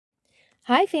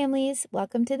Hi, families.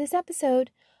 Welcome to this episode.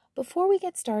 Before we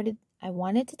get started, I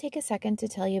wanted to take a second to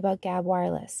tell you about Gab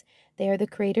Wireless. They are the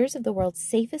creators of the world's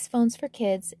safest phones for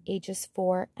kids ages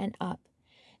 4 and up.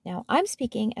 Now, I'm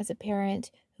speaking as a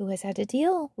parent who has had to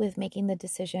deal with making the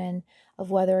decision of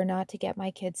whether or not to get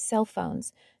my kids cell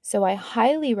phones. So I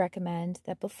highly recommend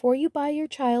that before you buy your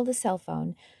child a cell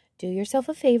phone, do yourself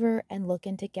a favor and look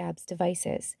into Gab's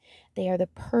devices. They are the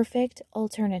perfect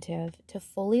alternative to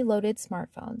fully loaded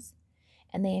smartphones,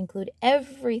 and they include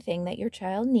everything that your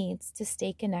child needs to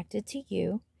stay connected to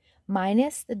you,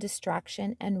 minus the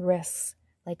distraction and risks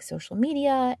like social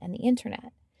media and the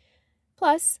internet.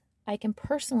 Plus, I can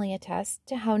personally attest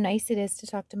to how nice it is to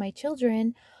talk to my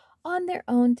children on their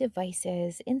own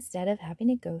devices instead of having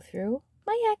to go through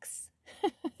my ex.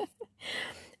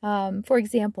 For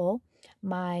example,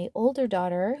 my older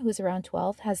daughter, who's around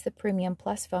 12, has the Premium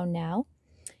Plus phone now.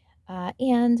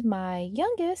 And my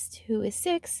youngest, who is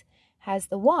 6, has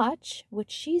the watch, which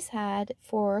she's had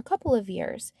for a couple of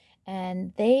years.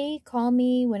 And they call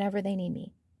me whenever they need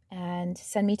me and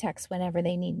send me texts whenever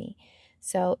they need me.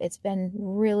 So it's been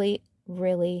really,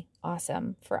 really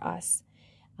awesome for us.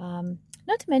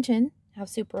 Not to mention how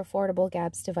super affordable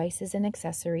Gab's devices and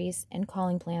accessories and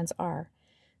calling plans are.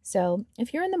 So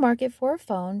if you're in the market for a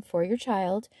phone for your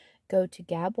child, go to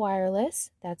Gab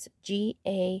Wireless, that's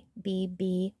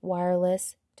GABB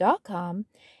wireless.com,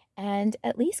 and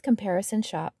at least comparison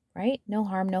shop, right? No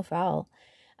harm, no foul.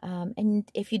 And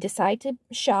if you decide to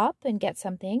shop and get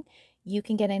something, you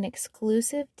can get an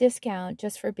exclusive discount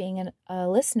just for being a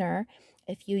listener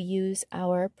if you use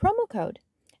our promo code.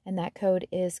 And that code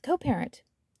is CoParent.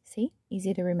 See,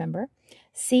 easy to remember.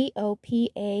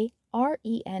 CoParent,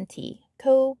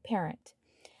 CoParent.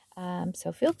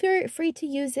 So feel free to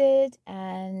use it.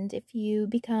 And if you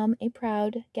become a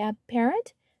proud Gab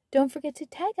parent, don't forget to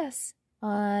tag us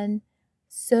on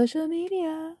social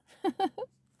media.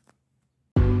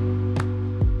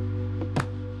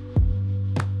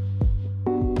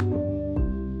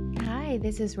 Hi,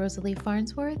 this is Rosalie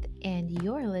Farnsworth, and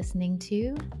you're listening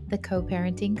to the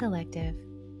Co-Parenting Collective.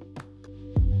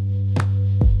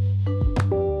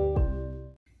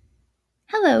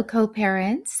 Hello,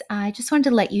 co-parents. I just wanted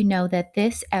to let you know that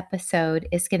this episode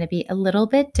is going to be a little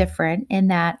bit different in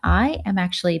that I am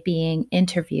actually being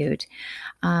interviewed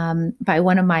by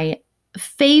one of my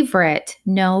favorite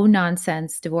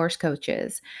no-nonsense divorce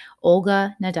coaches,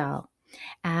 Olga Nadal.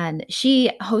 And she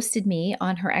hosted me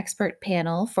on her expert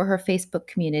panel for her Facebook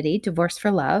community, Divorce for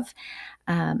Love,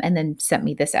 and then sent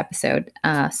me this episode.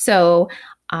 So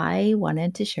I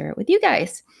wanted to share it with you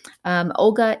guys.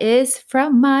 Olga is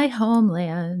from my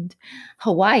homeland,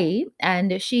 Hawaii,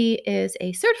 and she is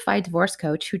a certified divorce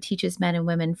coach who teaches men and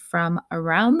women from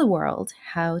around the world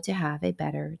how to have a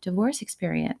better divorce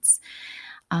experience.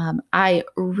 I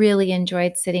really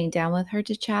enjoyed sitting down with her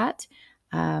to chat.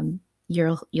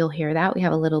 You'll hear that. We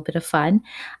have a little bit of fun.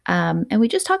 And we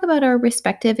just talk about our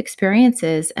respective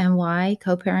experiences and why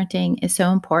co-parenting is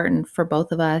so important for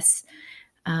both of us,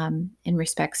 in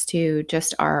respects to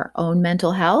just our own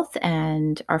mental health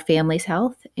and our family's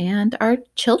health and our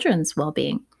children's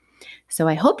well-being. So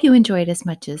I hope you enjoyed as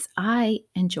much as I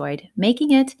enjoyed making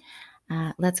it.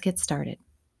 Let's get started.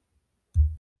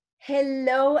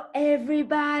 Hello,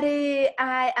 everybody.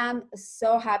 I am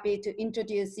so happy to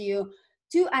introduce you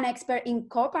to an expert in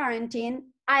co-parenting.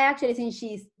 I actually think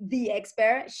she's the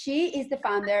expert. She is the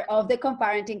founder of the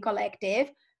Co-Parenting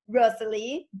Collective,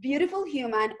 Rosalie, beautiful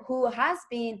human who has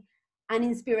been an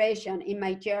inspiration in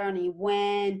my journey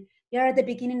when you're at the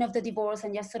beginning of the divorce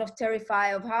and you're sort of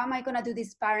terrified of how am I going to do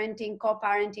this parenting,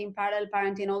 co-parenting, parallel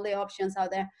parenting, all the options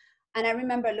out there. And I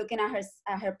remember looking at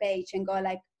her page and go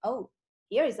like, oh,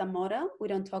 here is a model we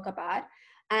don't talk about.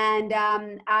 And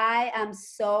I am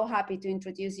so happy to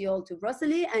introduce you all to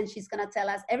Rosalie, and she's going to tell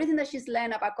us everything that she's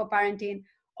learned about co-parenting,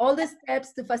 all the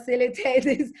steps to facilitate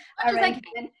this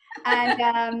arrangement.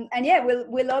 And yeah,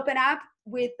 we'll open up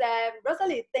with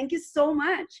Rosalie. Thank you so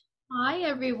much. Hi,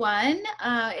 everyone.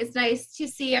 It's nice to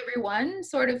see everyone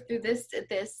sort of through this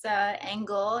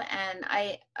angle, and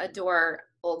I adore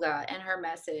Olga and her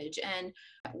message, and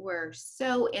we're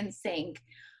so in sync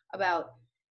about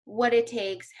what it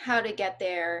takes, how to get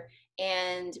there,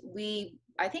 and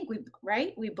I think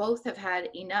we both have had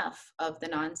enough of the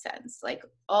nonsense, like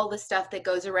all the stuff that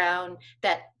goes around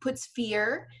that puts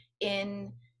fear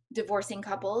in divorcing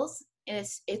couples.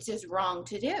 It's just wrong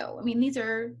to do. I mean,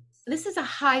 this is a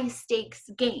high stakes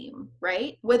game,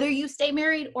 right? Whether you stay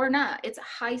married or not, it's a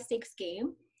high stakes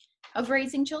game of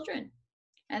raising children.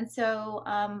 And so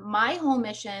my whole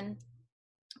mission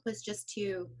was just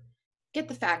to get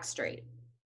the facts straight.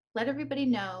 let everybody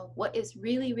know what is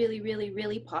really, really, really,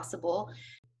 really possible.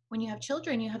 When you have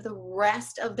children, you have the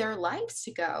rest of their lives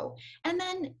to go. And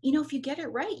then, if you get it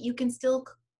right, you can still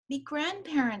be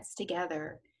grandparents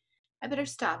together. I better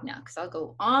stop now because I'll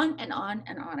go on and on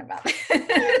and on about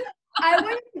it. I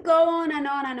want to go on and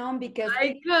on and on because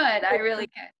I could. I really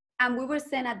could. and we were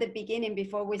saying at the beginning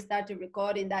before we started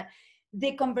recording that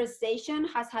the conversation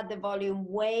has had the volume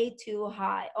way too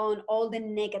high on all the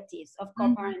negatives of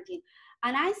co-parenting.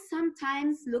 And I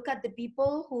sometimes look at the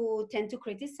people who tend to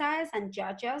criticize and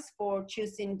judge us for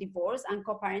choosing divorce and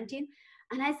co-parenting.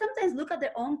 And I sometimes look at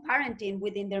their own parenting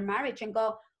within their marriage and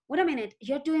go, wait a minute,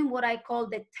 you're doing what I call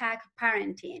the tag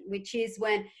parenting, which is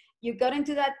when you got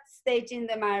into that stage in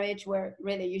the marriage where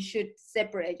really you should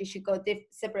separate, you should go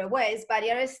separate ways, but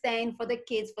you're staying for the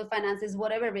kids, for finances,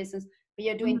 whatever reasons, but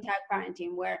you're doing tag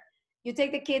parenting where you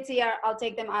take the kids here, I'll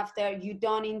take them after, you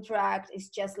don't interact. It's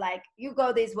just like, you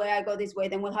go this way, I go this way,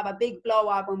 then we'll have a big blow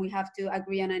up when we have to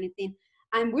agree on anything.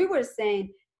 And we were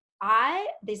saying,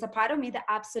 there's a part of me that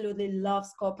absolutely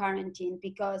loves co-parenting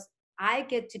because I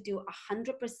get to do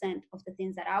 100% of the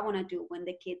things that I want to do when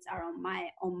the kids are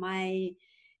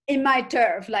in my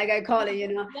turf, like I call it,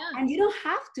 Yeah. and you don't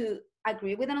have to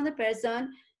agree with another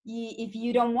person if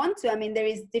you don't want to. I mean, there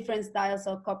is different styles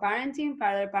of co-parenting,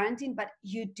 parallel parenting, but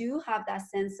you do have that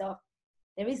sense of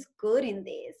there is good in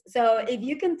this. So if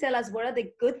you can tell us what are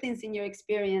the good things in your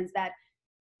experience that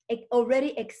it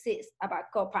already exists about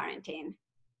co-parenting.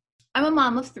 I'm a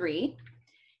mom of 3.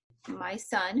 My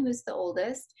son, who's the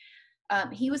oldest,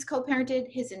 he was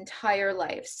co-parented his entire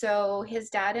life. So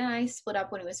his dad and I split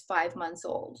up when he was 5 months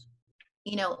old.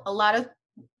 A lot of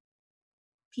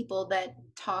people that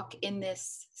talk in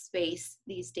this space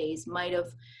these days might have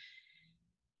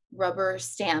rubber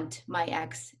stamped my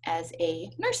ex as a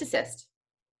narcissist.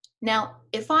 Now,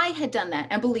 if I had done that,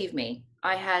 and believe me,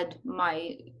 I had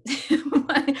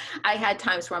I had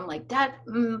times where I'm like, that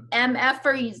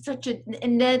MFer, he's such a,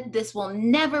 this will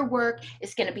never work.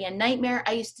 It's going to be a nightmare.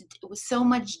 It was so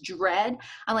much dread.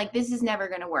 I'm like, this is never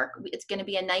going to work. It's going to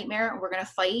be a nightmare. And we're going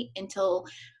to fight until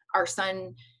our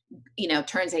son,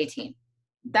 turns 18.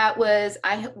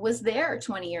 I was there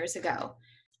 20 years ago.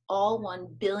 All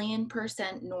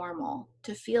 1,000,000,000% normal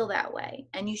to feel that way.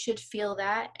 And you should feel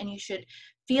that, and you should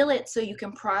feel it so you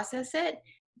can process it.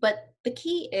 But the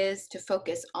key is to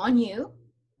focus on you,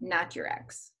 not your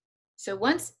ex. So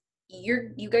once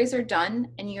you guys are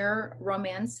done and your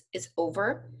romance is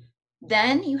over,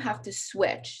 then you have to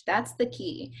switch. That's the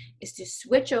key, is to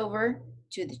switch over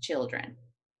to the children.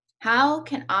 How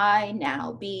can I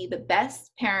now be the best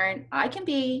parent I can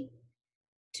be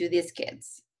to these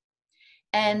kids?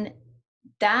 And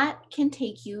that can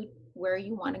take you where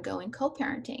you want to go in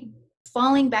co-parenting.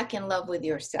 Falling back in love with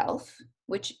yourself,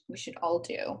 which we should all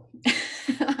do.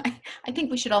 I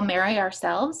think we should all marry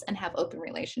ourselves and have open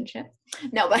relationships.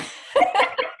 No, but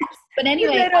but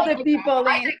anyway, let other people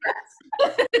in.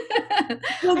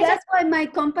 Well, that's why my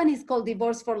company is called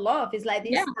Divorce for Love. It's like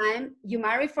this time you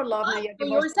marry for love, now you're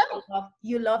divorced for love.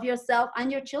 You love yourself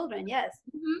and your children. Yes.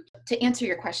 To answer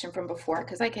your question from before,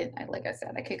 because like I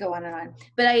said, I could go on and on.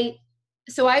 But I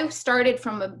started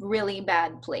from a really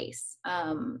bad place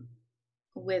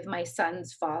with my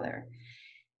son's father.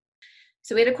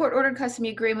 So we had a court-ordered custody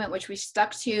agreement, which we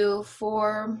stuck to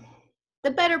for the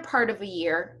better part of a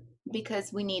year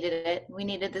because we needed it. We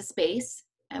needed the space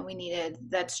and we needed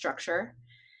that structure.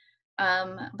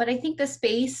 But I think the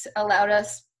space allowed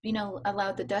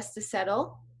the dust to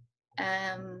settle.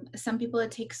 Some people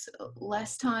it takes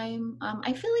less time.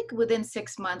 I feel like within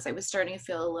 6 months, I was starting to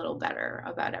feel a little better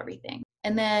about everything.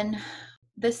 And then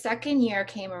the second year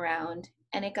came around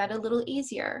and it got a little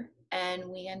easier. And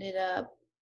we ended up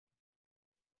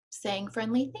saying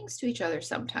friendly things to each other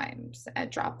sometimes at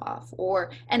drop off,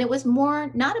 and it was more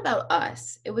not about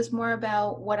us. It was more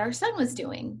about what our son was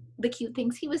doing, the cute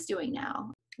things he was doing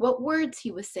now, what words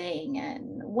he was saying,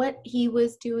 and what he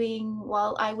was doing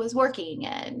while I was working,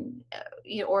 and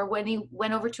or when he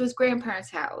went over to his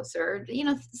grandparents' house, or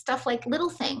stuff like little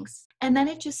things. And then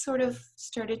it just sort of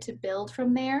started to build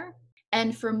from there.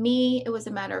 And for me, it was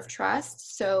a matter of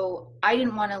trust. So I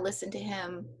didn't want to listen to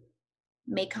him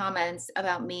make comments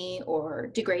about me or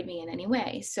degrade me in any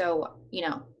way. So,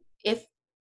 if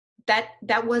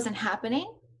that wasn't happening,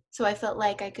 so I felt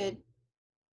like I could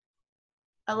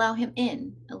allow him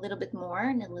in a little bit more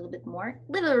and a little bit more,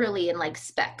 literally in like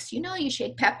specks. You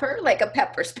shake pepper, like a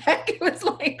pepper speck. It was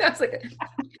like, that was like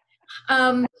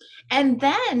and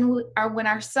then when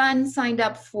our son signed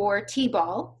up for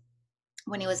T-ball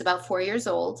when he was about 4 years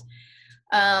old,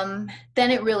 then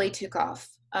it really took off.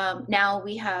 Now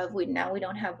we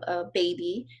don't have a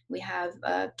baby. We have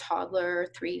a toddler,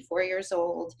 3, 4 years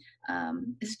old.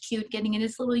 Is cute, getting in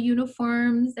his little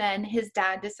uniforms, and his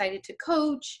dad decided to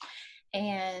coach.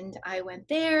 And I went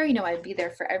there, I'd be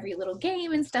there for every little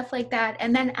game and stuff like that.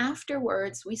 And then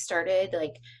afterwards, we started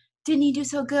like, didn't he do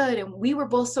so good? And we were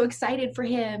both so excited for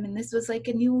him. And this was like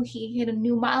he hit a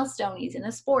new milestone. He's in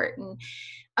a sport.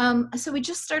 And so we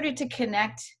just started to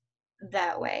connect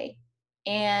that way.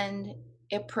 And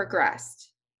it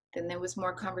progressed. Then there was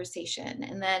more conversation.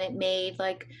 And then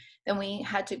then we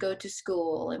had to go to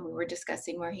school, and we were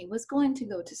discussing where he was going to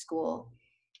go to school.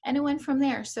 And it went from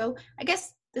there. So I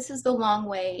guess this is the long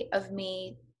way of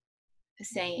me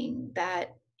saying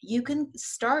that you can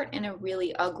start in a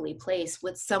really ugly place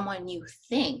with someone you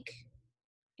think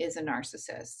is a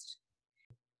narcissist,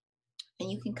 and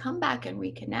you can come back and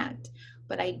reconnect.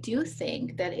 But I do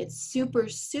think that it's super,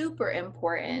 super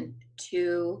important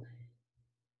to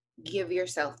give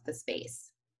yourself the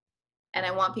space. And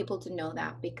I want people to know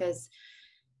that, because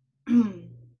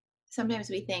sometimes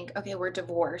we think, okay, we're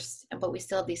divorced, but we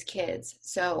still have these kids.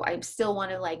 So I still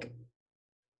want to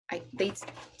they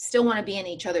still want to be in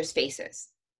each other's faces,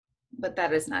 but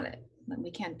that is not it.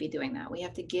 We can't be doing that. You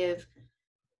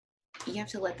have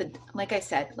to like I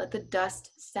said, let the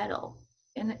dust settle.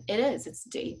 And it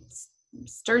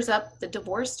stirs up, the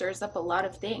divorce stirs up a lot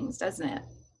of things, doesn't it?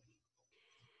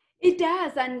 It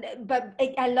does, but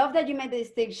I love that you made the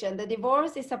distinction. The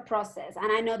divorce is a process,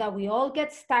 and I know that we all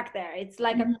get stuck there. It's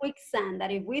like a Mhm. quicksand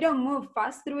that if we don't move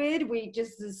fast through it, we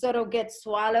just sort of get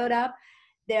swallowed up.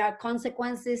 There are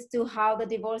consequences to how the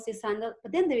divorce is handled,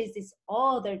 but then there is this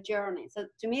other journey. So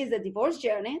to me, it's the divorce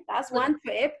journey. That's one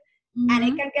trip, and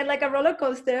it Mhm. can get like a roller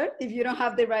coaster if you don't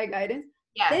have the right guidance.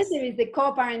 Then Yes. there is the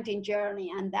co-parenting journey,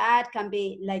 and that can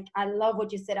be like, I love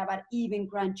what you said about even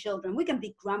grandchildren. We can be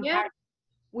Yeah. grandparents.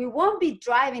 We won't be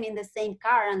driving in the same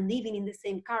car and living in the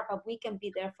same car, but we can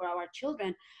be there for our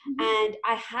children. Mhm. And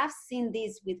I have seen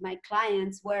this with my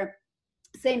clients where,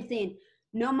 same thing,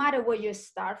 no matter where you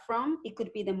start from, it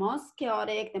could be the most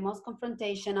chaotic, the most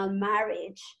confrontational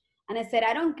marriage. And I said,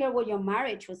 I don't care what your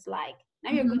marriage was like.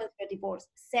 Now you're going Mhm. through a divorce.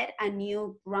 Set a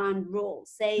new ground rule.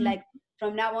 Say, Mhm. like,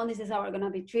 from now on, this is how we're going to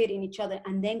be treating each other.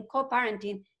 And then co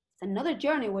parenting, it's another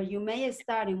journey where you may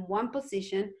start in one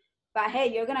position, but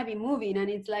hey, you're going to be moving. And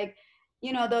it's like,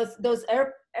 those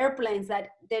airplanes that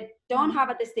they don't Mhm. have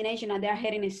a destination and they're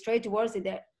heading straight towards it.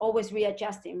 They're always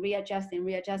readjusting.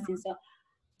 So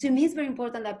to me, it's very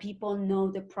important that people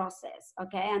know the process,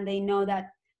 okay? And they know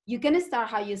that you can start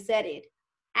how you said it.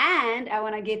 And I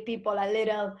want to give people a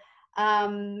little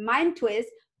mind twist.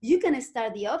 You can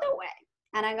start the other way.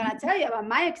 And I'm going to tell you about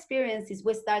my experiences.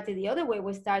 We started the other way.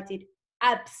 We started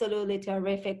absolutely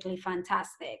terrifically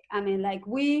fantastic. I mean, like,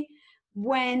 we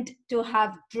went to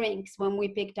have drinks when we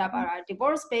picked up our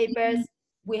divorce papers. Mhm.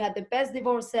 We had the best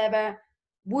divorce ever.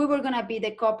 We were gonna be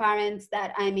the co-parents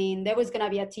that, I mean, there was gonna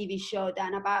be a TV show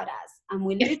done about us. And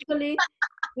we literally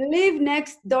live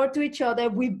next door to each other.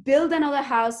 We built another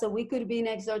house so we could be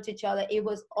next door to each other. It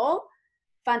was all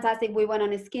fantastic. We went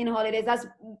on a skiing holidays. That's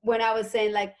when I was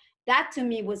saying, like, that to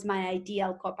me was my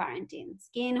ideal co-parenting.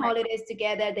 Skiing Right. holidays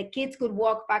together. The kids could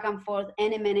walk back and forth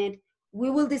any minute. We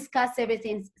will discuss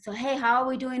everything. So, hey, how are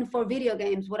we doing for video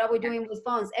games? What are we doing with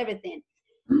phones? Everything.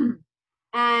 Mhm.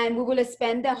 And we will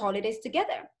spend the holidays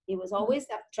together. It was always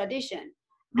a tradition.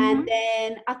 And Mhm.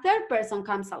 then a third person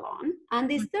comes along, and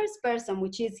this third person,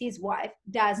 which is his wife,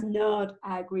 does not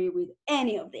agree with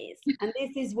any of this. And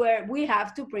this is where we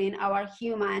have to bring our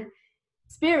human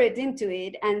spirit into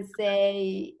it and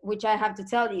say, which I have to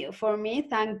tell you, for me,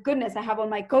 thank goodness I have all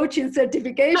my coaching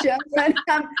certifications and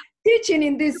I'm teaching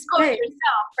in this Coach space.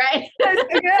 yourself, right? Yes,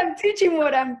 again, I'm teaching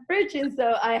what I'm preaching.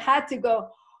 So I had to go,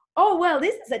 oh, well,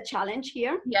 this is a challenge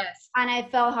here. Yes. And I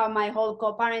felt how my whole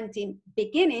co-parenting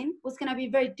beginning was going to be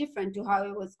very different to how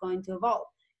it was going to evolve.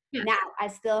 Now, Yes. I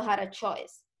still had a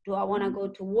choice. Do I want to Mhm. go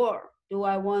to war? Do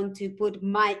I want to put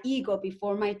my ego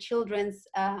before my children's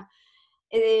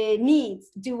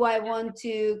needs? Do I want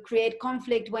to create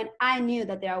conflict when I knew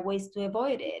that there are ways to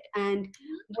avoid it? And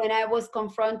when I was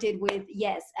confronted with,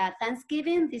 yes,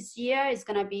 Thanksgiving this year is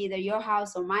going to be either your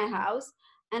house or my house.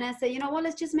 And I said, you know what,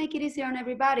 let's just make it easier on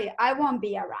everybody. I won't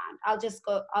be around. I'll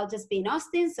just be in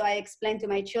Austin. So I explained to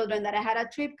my children that I had a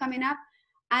trip coming up.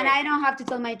 And Right. I don't have to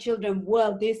tell my children,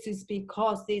 well, this is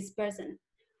because this person.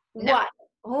 No. What?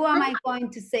 Who am I going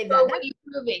to save So that? what are you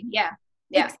proving? Yeah.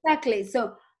 Yeah. Exactly.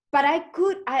 So, but I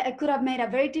could have made a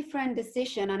very different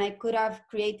decision, and I could have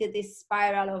created this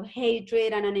spiral of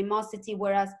hatred and animosity.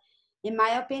 Whereas, in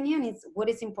my opinion, it's what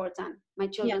is important: my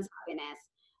Yeah. children's happiness.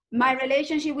 My Yes.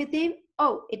 relationship with him.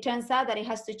 Oh, it turns out that it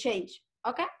has to change.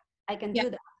 okay, I can Yeah. do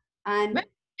that. And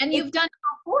Right. And if you've done it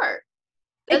before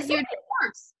because you're exactly,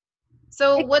 divorced.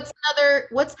 So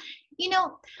ex-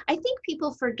 I think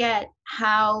people forget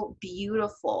how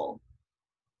beautiful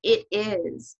it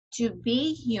is to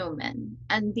be human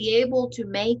and be able to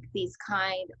make these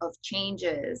kind of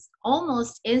changes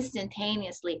almost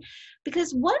instantaneously,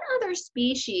 because what other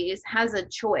species has a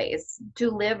choice to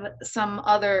live some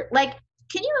other, like,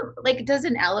 can you, like, does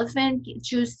an elephant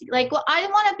choose, like, well, I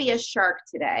want to be a shark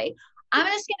today, I'm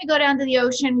just going to go down to the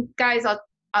ocean, guys,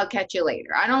 I'll catch you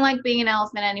later, I don't like being an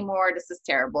elephant anymore, this is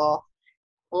terrible,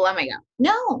 let me go.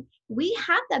 No, we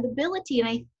have that ability. And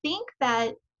I think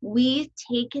that we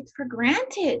take it for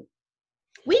granted.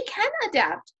 We can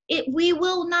adapt. We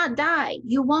will not die.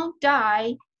 You won't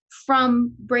die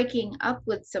from breaking up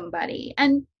with somebody.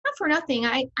 And not for nothing,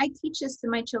 I teach this to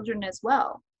my children as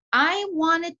well. I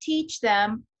want to teach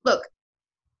them, look,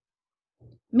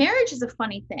 marriage is a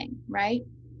funny thing, right?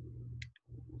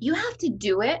 You have to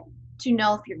do it to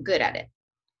know if you're good at it.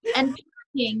 And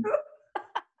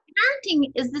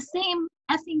parenting is the same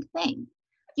effing thing.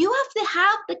 You have to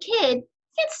have the kid. You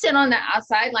can't sit on the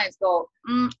sidelines go,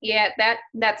 yeah, that's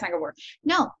not gonna work.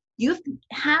 No, you have to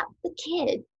have the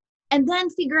kid and then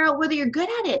figure out whether you're good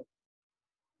at it.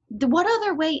 What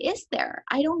other way is there?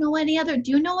 I don't know any other.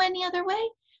 Do you know any other way?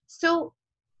 So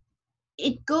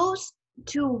it goes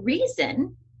to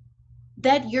reason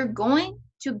that you're going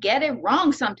to get it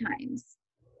wrong sometimes.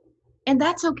 And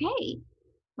that's okay,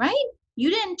 right? You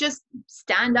didn't just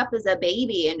stand up as a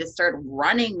baby and just start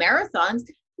running marathons.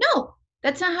 No,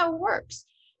 that's not how it works.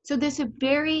 So there's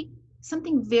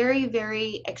something very,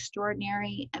 very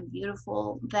extraordinary and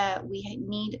beautiful that we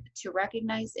need to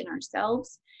recognize in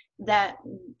ourselves, that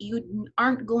you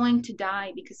aren't going to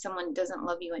die because someone doesn't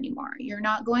love you anymore. You're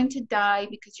not going to die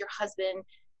because your husband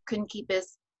couldn't keep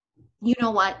his, you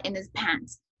know what, in his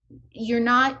pants. You're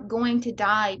not going to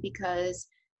die because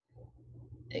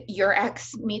your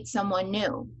ex meets someone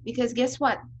new, because guess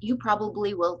what, you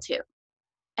probably will too.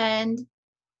 And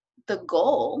the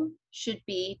goal should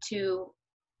be to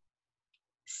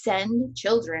send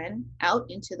children out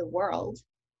into the world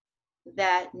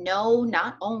that know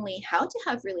not only how to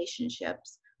have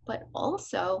relationships but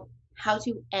also how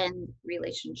to end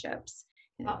relationships.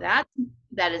 oh,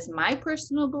 That is my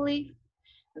personal belief.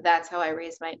 That's how I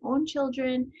raise my own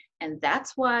children, and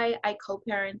that's why I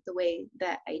co-parent the way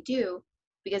that I do,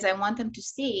 because I want them to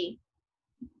see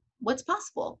what's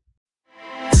possible.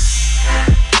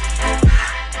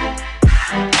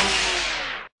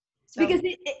 So, because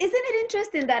isn't it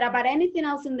interesting that about anything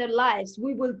else in their lives,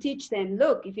 we will teach them,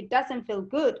 look, if it doesn't feel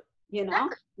good,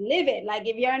 exactly. leave it. Like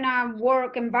if you're in a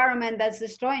work environment that's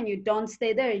destroying you, don't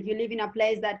stay there. You live in a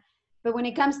place that, but when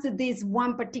it comes to this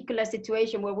one particular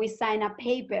situation where we sign a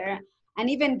paper, and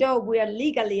even though we are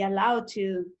legally allowed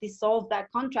to dissolve that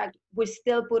contract, we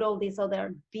still put all this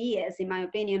other BS, in my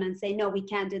opinion, and say, no, we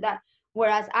can't do that.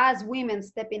 Whereas as women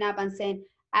stepping up and saying,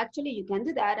 actually, you can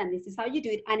do that, and this is how you do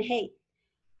it. And hey,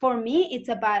 for me, it's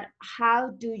about how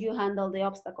do you handle the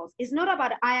obstacles. It's not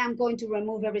about I am going to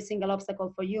remove every single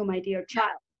obstacle for you, my dear no,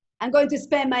 child. I'm going to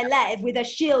spend my life with a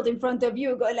shield in front of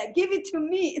you, going like, give it to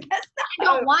me. That's I not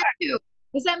how don't it want to.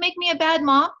 Does that make me a bad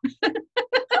mom?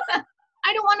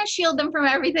 I don't want to shield them from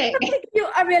everything. make you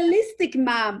a realistic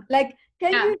mom. Like,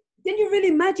 Yeah. can you really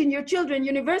imagine your children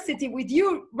university with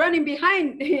you running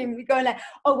behind him, going like,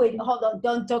 oh wait, hold on,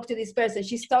 don't talk to this person,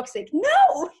 she's toxic.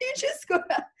 No, you just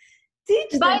gotta teach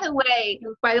them. By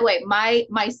the way,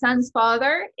 my son's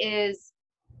father is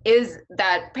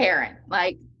that parent.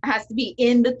 Like, has to be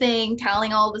in the thing,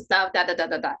 telling all the stuff, da da da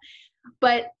da da.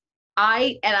 But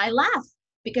I laugh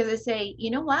because I say,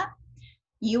 you know what?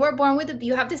 You are born with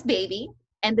you have this baby,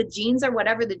 and the genes are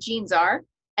whatever the genes are,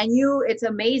 and it's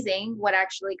amazing what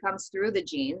actually comes through the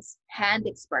genes: hand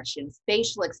expressions,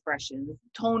 facial expressions,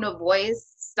 tone of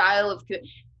voice, style of,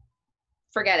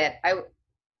 forget it.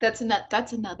 That's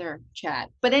another chat.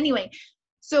 But anyway,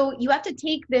 so you have to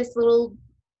take this little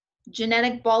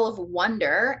genetic ball of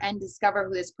wonder and discover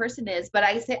who this person is. But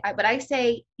I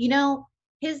say,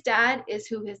 his dad is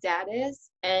who his dad is,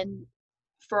 and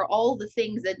for all the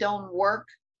things that don't work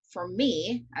for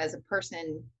me as a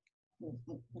person,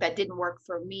 that didn't work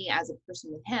for me as a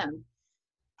person with him,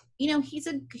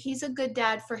 he's a good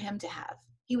dad for him to have.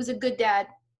 He was a good dad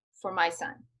for my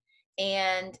son,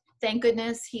 and thank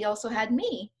goodness he also had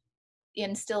me,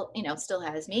 and still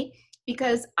has me,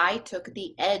 because I took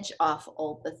the edge off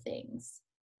all the things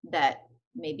that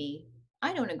maybe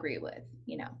I don't agree with.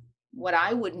 What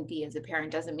I wouldn't be as a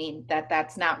parent doesn't mean that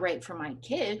that's not right for my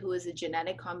kid, who is a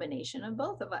genetic combination of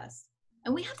both of us.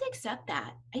 And we have to accept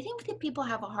that. I think that people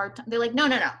have a hard time. They're like, no,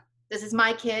 no, no, this is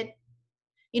my kid.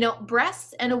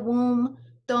 Breasts and a womb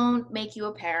don't make you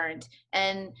a parent,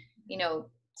 and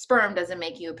sperm doesn't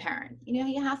make you a parent.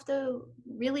 You have to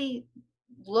really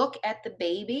look at the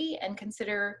baby and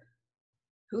consider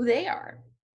who they are.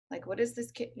 Like, what does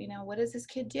this kid, what does this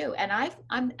kid do? And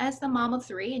I'm as the mom of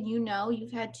 3, and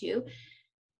you've had 2,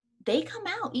 they come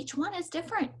out, each one is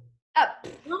different. They're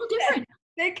all different.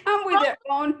 They come with their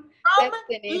own from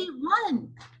destiny. day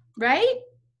one, right?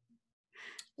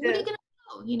 What are Yeah. you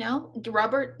gonna do?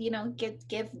 Robert,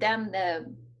 give them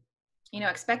the,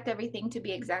 expect everything to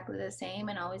be exactly the same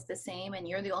and always the same, and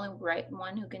you're the only right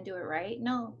one who can do it right.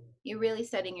 No, you're really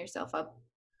setting yourself up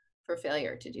for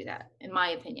failure to do that, in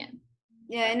my opinion.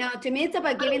 Yeah, no, to me, it's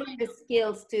about giving them the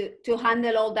skills to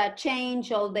handle all that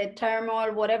change, all the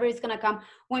turmoil, whatever is going to come.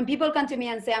 When people come to me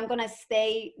and say, I'm going to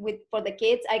stay for the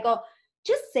kids, I go,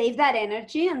 just save that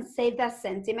energy and save that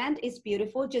sentiment. It's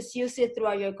beautiful. Just use it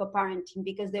throughout your co-parenting,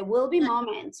 because there will be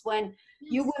moments when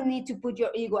you will need to put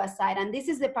your ego aside. And this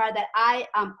is the part that I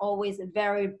am always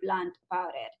very blunt about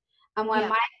it. And when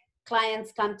my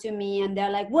clients come to me and they're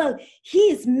like, well,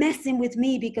 he's messing with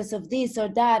me because of this or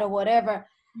that or whatever.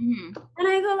 Mm-hmm. And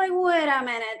I go like, wait a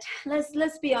minute,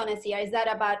 let's be honest here. Is that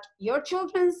about your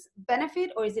children's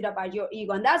benefit, or is it about your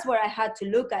ego? And that's where I had to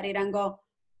look at it and go,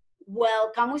 well,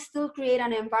 can we still create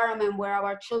an environment where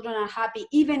our children are happy,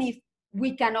 even if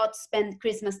we cannot spend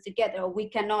Christmas together, or we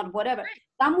cannot, whatever?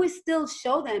 Can we still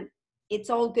show them it's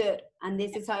all good and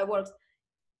this is how it works?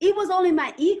 It was only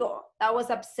my ego that was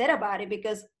upset about it,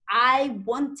 because I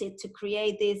wanted to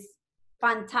create this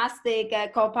fantastic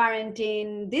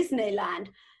co-parenting Disneyland.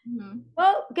 Mm-hmm.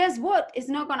 Well, guess what? It's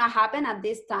not going to happen at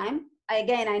this time.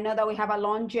 Again, I know that we have a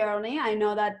long journey. I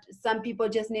know that some people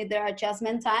just need their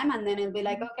adjustment time, and then it'll be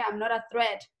like, okay, I'm not a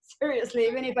threat. Seriously,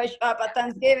 even if I show up at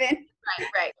Thanksgiving.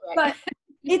 Right. But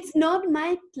it's not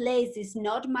my place. It's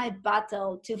not my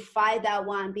battle to fight that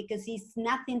one, because it's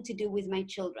nothing to do with my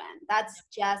children. That's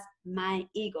just my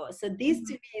ego. So this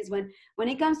to me is when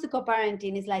it comes to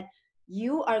co-parenting, it's like,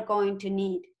 you are going to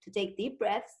need to take deep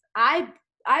breaths.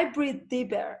 I breathe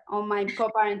deeper on my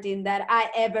co-parenting than I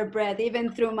ever breathed,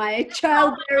 even through my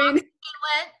childbearing.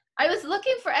 I was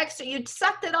looking for extra. You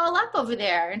sucked it all up over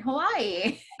there in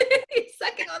Hawaii. You're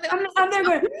sucking all the I'm there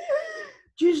going,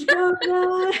 just go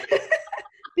down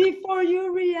before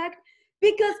you react.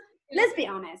 Because let's be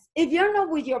honest, if you're not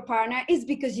with your partner, it's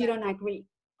because you don't agree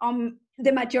on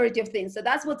the majority of things. So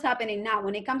that's what's happening now.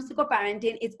 When it comes to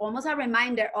co-parenting, it's almost a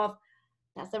reminder of,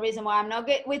 that's the reason why I'm not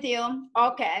good with you.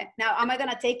 Okay, now am I going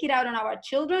to take it out on our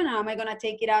children, or am I going to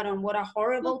take it out on what a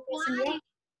horrible person you are?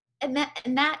 And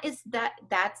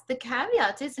that's the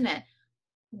caveat, isn't it?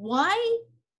 Why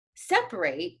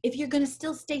separate if you're going to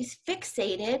still stay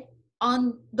fixated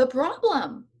on the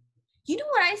problem? You know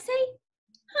what I say?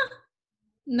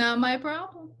 Not my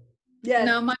problem. Yes.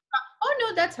 No, oh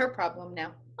no, that's her problem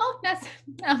now. Oh, that's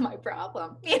not my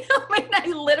problem.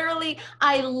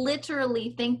 I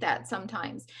literally think that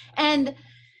sometimes. And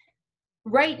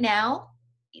right now,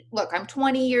 look, I'm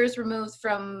 20 years removed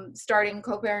from starting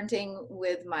co-parenting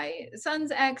with my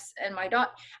son's ex and my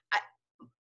daughter.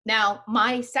 Now,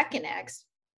 my second ex,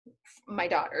 my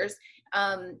daughters,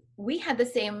 we had the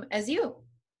same as you.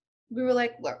 We were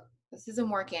like, look, this isn't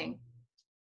working.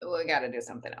 We got to do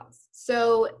something else.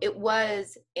 So it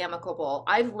was amicable.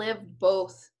 I've lived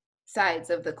both sides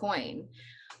of the coin.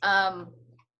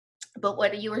 But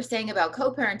what you were saying about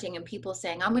co-parenting and people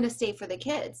saying, I'm going to stay for the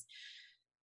kids.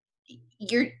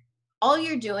 All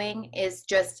you're doing is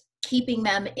just keeping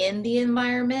them in the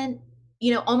environment,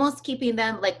 almost keeping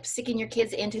them, like sticking your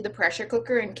kids into the pressure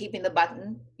cooker and keeping the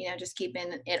button, just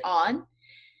keeping it on.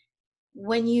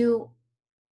 When you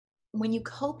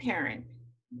co-parent,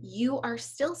 you are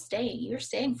still staying. You're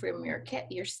staying from your kid.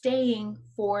 You're staying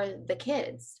for the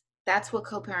kids. That's what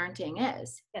co-parenting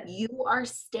is. Yes. You are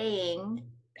staying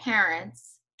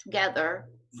parents together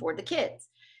for the kids.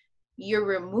 You're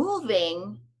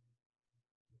removing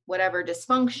whatever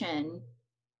dysfunction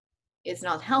is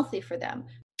not healthy for them.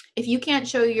 If you can't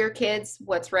show your kids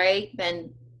what's right,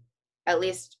 then at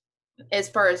least as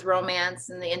far as romance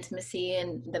and the intimacy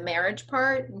and the marriage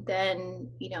part, then,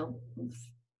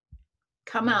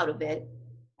 come out of it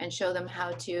and show them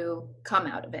how to come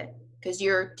out of it, because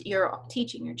you're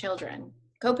teaching your children.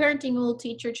 Co-parenting will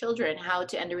teach your children how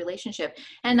to end a relationship,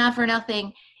 and not for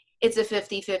nothing, it's a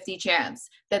 50-50 chance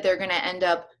that they're going to end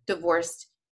up divorced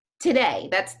today.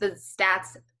 That's the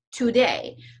stats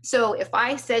today. So if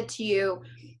I said to you,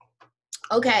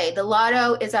 okay, the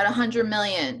lotto is at 100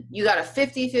 million, you got a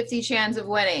 50-50 chance of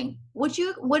winning, what are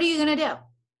you going to do?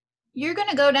 You're going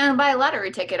to go down and buy a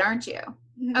lottery ticket, aren't you?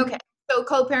 Mm-hmm. Okay. So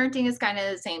co-parenting is kind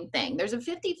of the same thing. There's a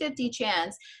 50-50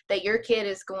 chance that your kid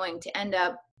is going to end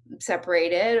up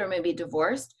separated or maybe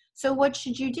divorced. So what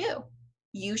should you do?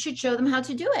 You should show them how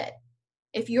to do it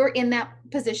if you're in that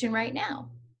position right now.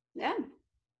 Yeah.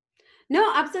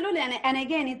 No, absolutely. And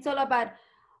again, it's all about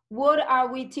what are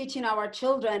we teaching our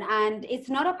children? And it's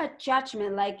not about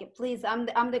judgment. Like, please, I'm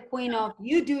the queen of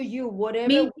you do you, whatever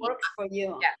Me, works for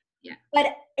you. yeah, yeah,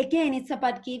 But again, it's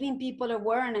about giving people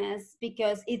awareness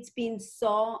because it's been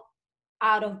so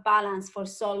out of balance for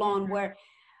so long where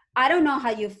I don't know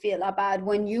how you feel about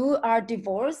when you are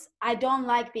divorced. I don't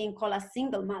like being called a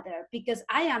single mother because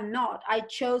I am not. I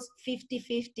chose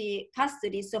 50-50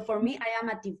 custody. So for me, I am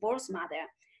a divorced mother.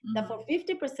 That for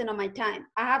 50% of my time,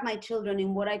 I have my children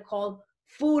in what I call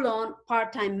full on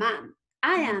part time mom.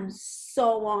 I am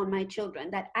so on my children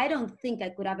that I don't think I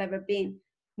could have ever been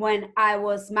when I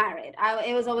was married.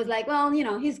 It was always like, well,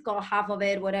 he's got half of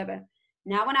it, whatever.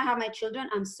 Now, when I have my children,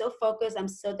 I'm so focused, I'm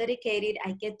so dedicated,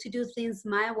 I get to do things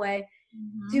my way.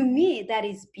 To me, that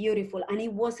is beautiful. And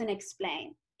it wasn't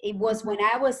explained. It was when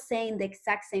I was saying the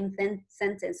exact same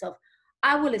sentence of,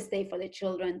 I will stay for the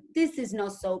children. This is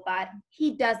not so bad.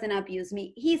 He doesn't abuse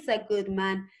me. He's a good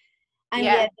man. And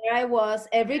yeah, yet there I was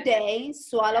every day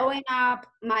swallowing up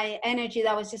my energy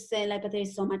that was just saying like, but there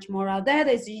is so much more out there.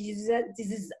 This is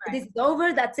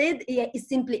over. That's it. It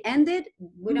simply ended.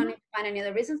 We don't need to find any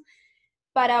other reasons.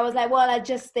 But I was like, well, I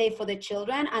just stay for the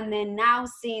children. And then now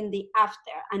seeing the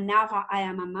after, and now how I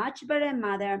am a much better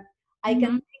mother. I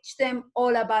can teach them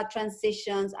all about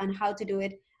transitions and how to do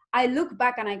it. I look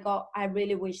back and I go, I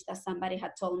really wish that somebody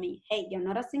had told me, hey, you're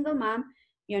not a single mom.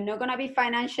 You're not going to be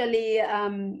financially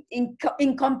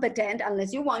incompetent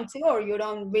unless you want to, or you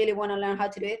don't really want to learn how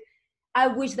to do it. I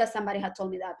wish that somebody had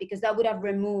told me that because that would have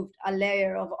removed a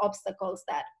layer of obstacles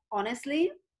that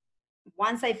honestly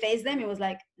once I faced them, it was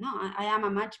like, no, I am a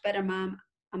much better mom.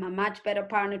 I'm a much better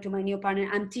partner to my new partner.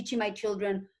 I'm teaching my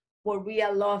children what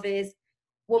real love is,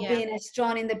 what yeah. being a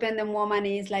strong, independent woman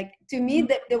is. Like, to me,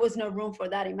 there was no room for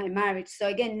that in my marriage. So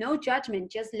again, no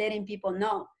judgment, just letting people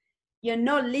know you're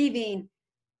not living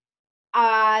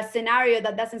a scenario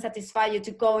that doesn't satisfy you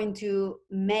to go into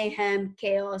mayhem,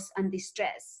 chaos, and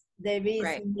distress. There is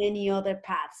Right. many other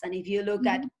paths. And if you look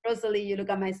at Rosalie, you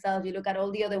look at myself, you look at all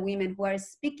the other women who are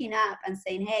speaking up and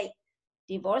saying, hey,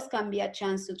 divorce can be a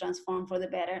chance to transform for the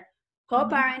better.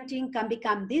 Co-parenting can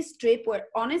become this trip where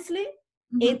honestly,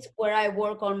 it's where I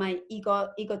work on my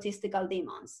egotistical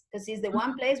demons. Because it's the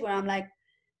one place where I'm like,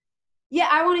 yeah,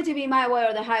 I want it to be my way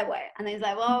or the highway. And it's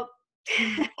like, well,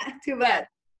 too Yeah. bad.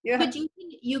 You But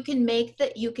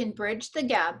you can bridge the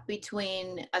gap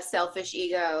between a selfish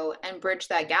ego and bridge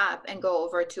that gap and go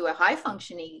over to a high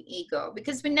functioning ego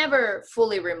because we never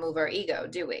fully remove our ego,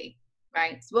 do we?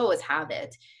 Right? So we always have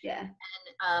it. yeah.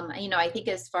 I think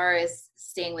as far as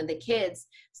staying with the kids,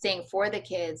 staying for the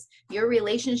kids, your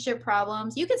relationship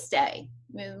problems, you can stay,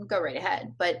 go right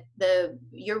ahead. But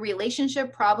your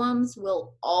relationship problems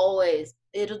will always,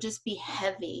 it'll just be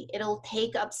heavy. It'll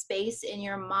take up space in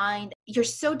your mind. You're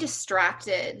so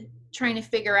distracted trying to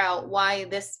figure out why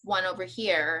this one over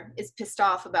here is pissed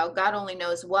off about God only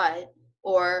knows what.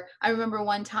 Or I remember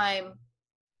one time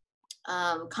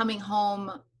coming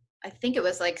home, I think it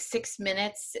was like 6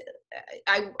 minutes.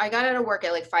 I got out of work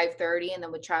at like 5:30, and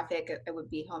then with traffic, I would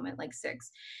be home at like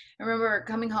 6. I remember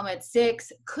coming home at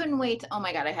 6, couldn't wait. Oh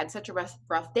my God, I had such a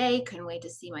rough day. Couldn't wait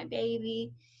to see my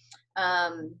baby.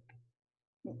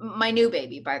 My new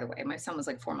baby, by the way. My son was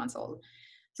like 4 months old.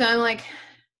 So I'm like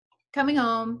coming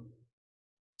home.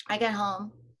 I get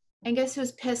home, and guess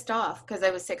who's pissed off because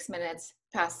I was 6 minutes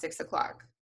past 6 o'clock?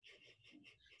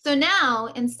 So now,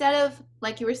 instead of,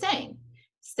 like you were saying,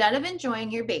 instead of enjoying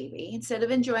your baby, instead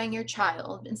of enjoying your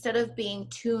child, instead of being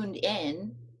tuned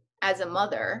in as a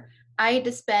mother, I had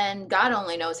to spend, God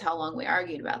only knows how long we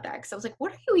argued about that. Because I was like,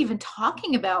 what are you even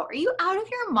talking about? Are you out of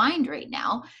your mind right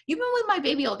now? You've been with my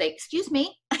baby all day. Excuse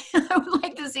me. I would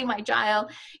like to see my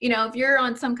child. If you're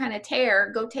on some kind of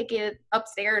tear, go take it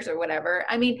upstairs or whatever.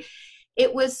 I mean,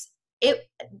 it was, it,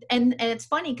 and it's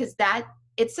funny because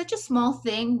it's such a small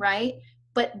thing, right?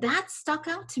 But that stuck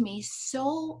out to me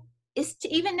so is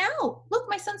to even now. Look,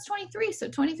 my son's 23, so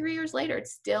 23 years later,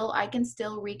 I can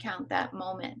still recount that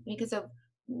moment because of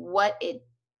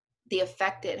the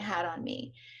effect it had on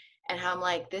me, and how I'm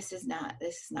like, this is not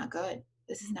good.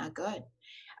 This is not good.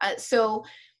 So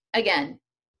again,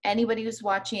 anybody who's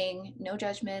watching, no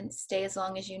judgment. Stay as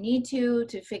long as you need to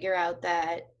figure out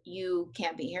that you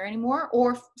can't be here anymore,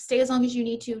 or stay as long as you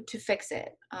need to fix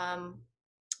it.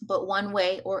 But one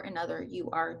way or another, you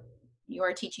are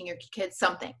teaching your kids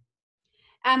something.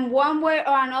 And one way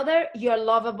or another, you're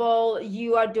lovable,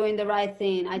 you are doing the right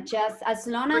thing. As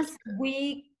long as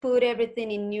we put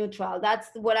everything in neutral, that's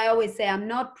what I always say. I'm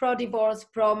not pro divorce,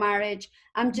 pro marriage.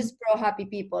 I'm just pro happy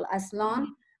people. As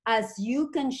long as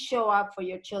you can show up for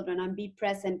your children and be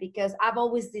present, because I've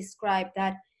always described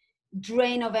that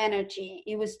drain of energy.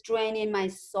 It was draining my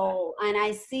soul. And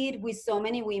I see it with so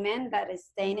many women that is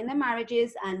staying in their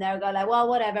marriages and they're like, well,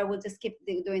 whatever, we'll just keep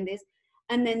doing this.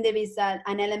 And then there is an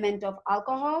element of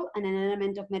alcohol and an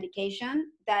element of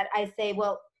medication that I say,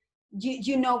 well,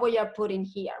 you know what you're putting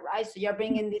here, right? So you're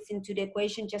bringing this into the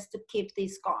equation just to keep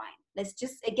this going. Let's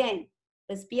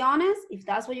be honest. If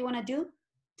that's what you want to do,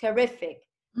 terrific.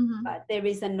 But there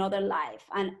is another life.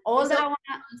 And all There's that I always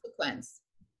want a consequence.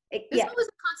 to, There's yeah. always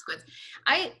a consequence.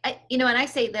 And I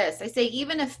say this, I say,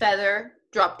 even a feather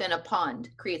dropped in a pond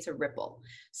creates a ripple.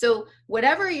 So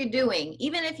whatever you're doing,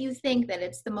 even if you think that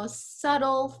it's the most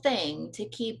subtle thing to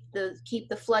keep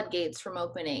the floodgates from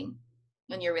opening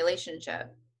in your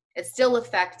relationship, it's still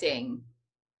affecting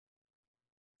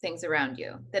things around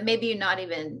you that maybe you're not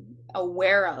even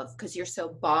aware of because you're so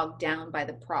bogged down by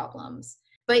the problems.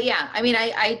 But yeah, I mean,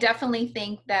 I definitely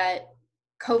think that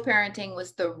co-parenting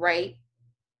was the right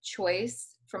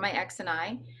choice for my ex and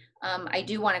I. I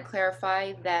do want to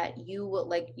clarify that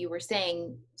like you were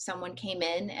saying, someone came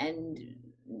in and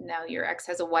now your ex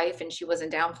has a wife and she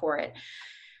wasn't down for it.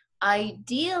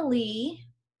 Ideally,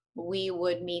 we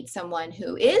would meet someone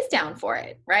who is down for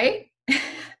it, right?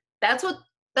 that's what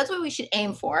we should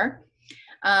aim for.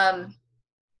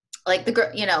 Like the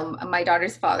girl, my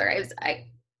daughter's father,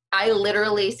 I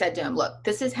literally said to him, look,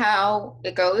 this is how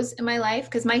it goes in my life.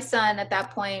 Because my son at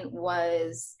that point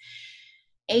was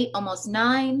 8, almost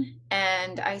 9.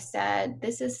 And I said,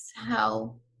 this is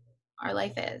how our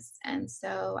life is. And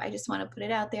so I just want to put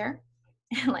it out there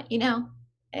and let you know,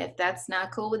 if that's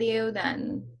not cool with you,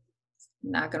 then it's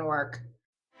not going to work.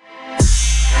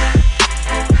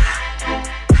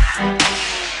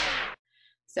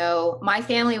 So my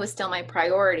family was still my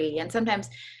priority. And sometimes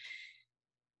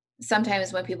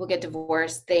when people get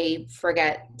divorced, they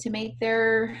forget to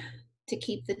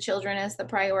keep the children as the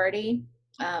priority.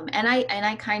 And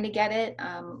I kind of get it.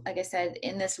 Like I said,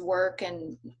 in this work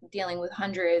and dealing with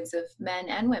hundreds of men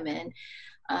and women,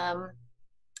 and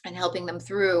helping them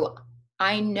through,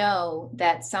 I know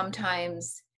that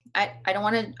sometimes I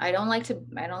don't like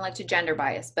to gender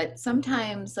bias, but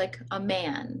sometimes like a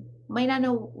man might not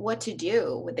know what to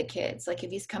do with the kids. Like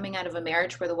if he's coming out of a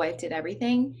marriage where the wife did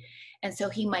everything, and so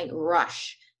he might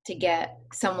rush to get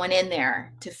someone in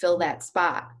there to fill that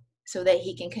spot so that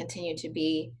he can continue to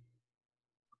be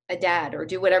a dad or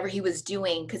do whatever he was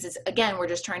doing. Because it's, again, we're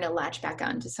just trying to latch back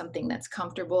onto something that's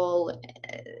comfortable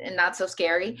and not so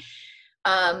scary.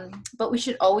 But we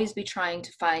should always be trying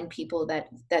to find people that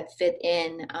fit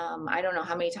in. I don't know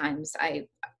how many times I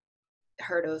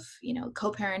heard of,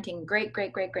 co-parenting,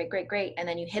 great. And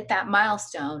then you hit that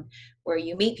milestone where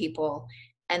you meet people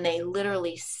and they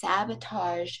literally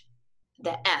sabotage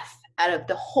the F out of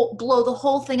blow the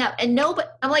whole thing up. And no,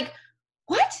 but I'm like,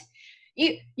 what?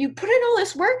 You put in all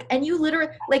this work and you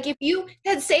literally, like if you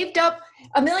had saved up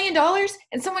 $1 million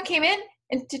and someone came in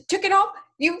and took it all,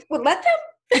 you would let them?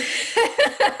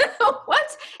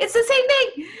 What? It's the same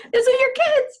thing. These are your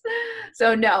kids.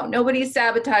 So no, nobody's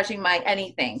sabotaging my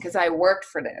anything because I worked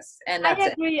for this. And that's I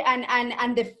agree. it.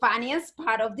 And the funniest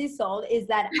part of this all is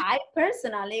that I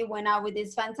personally went out with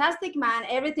this fantastic man.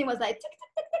 Everything was like tick,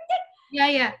 tick, tick, tick, tick.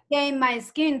 Yeah. Came my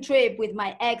skiing trip with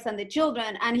my ex and the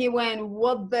children, and he went,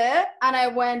 what the? And I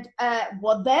went,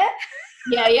 what the?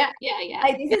 Yeah.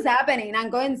 Like, this is happening. I'm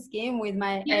going skiing with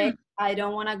my ex. I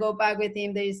don't want to go back with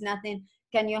him. There is nothing.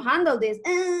 Can you handle this?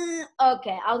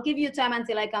 Okay, I'll give you time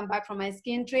until I come back from my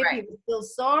skiing trip. Right. He was still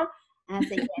sore. And I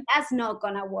said, yeah, that's not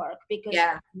going to work because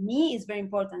for me it's very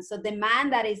important. So the man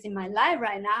that is in my life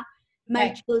right now,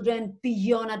 my children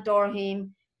beyond adore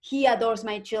him. He adores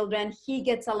my children. He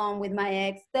gets along with my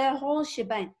ex, the whole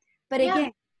shebang. But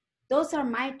again, those are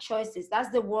my choices. That's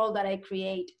the world that I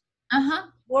create.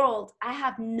 World, I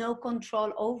have no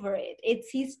control over it. It's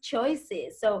his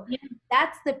choices. So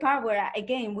that's the part where,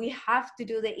 again, we have to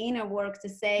do the inner work to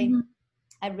say,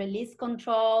 I release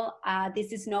control.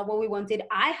 This is not what we wanted.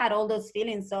 I had all those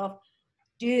feelings of,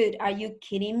 dude, are you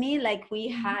kidding me? Like, we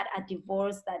had a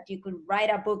divorce that you could write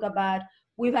a book about.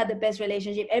 We've had the best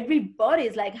relationship.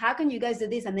 Everybody's like, how can you guys do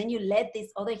this? And then you let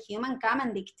this other human come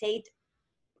and dictate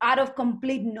out of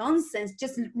complete nonsense,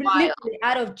 just literally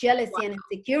out of jealousy and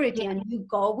insecurity, and you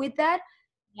go with that.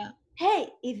 Hey,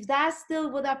 if that's still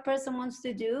what that person wants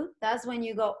to do, that's when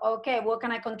you go, okay, what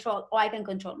can I control? Oh, I can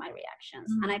control my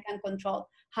reactions, and I can control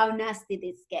how nasty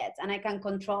this gets, and I can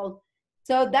control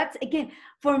So that's, again,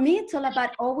 for me, it's all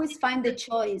about always find the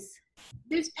choice.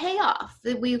 There's payoff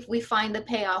that we find the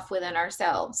payoff within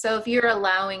ourselves. So if you're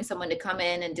allowing someone to come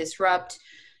in and disrupt,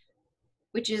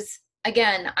 which is,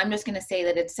 again, I'm just going to say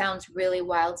that it sounds really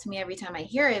wild to me every time I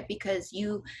hear it, because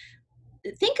you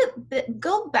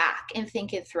go back and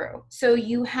think it through. So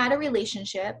you had a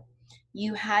relationship,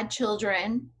 you had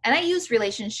children, and I use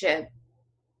relationship,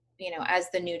 as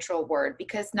the neutral word,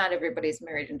 because not everybody's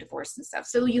married and divorced and stuff.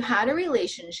 So you had a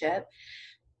relationship,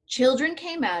 children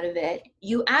came out of it,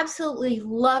 you absolutely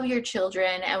love your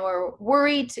children and were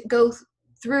worried to go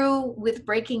through with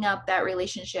breaking up that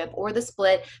relationship or the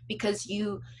split because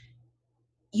you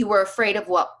were afraid of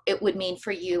what it would mean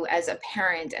for you as a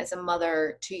parent, as a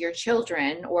mother to your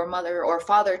children, or mother or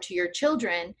father to your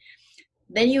children.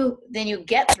 Then you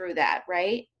get through that,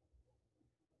 right?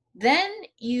 Then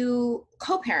you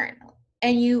co-parent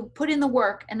and you put in the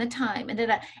work and the time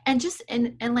and just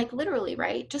and like literally,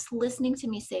 right? Just listening to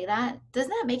me say that, doesn't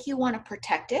that make you want to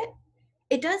protect it?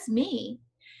 It does me.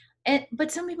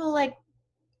 But some people are like,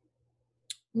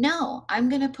 no, I'm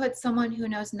going to put someone who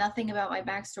knows nothing about my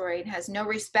backstory and has no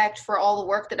respect for all the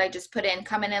work that I just put in,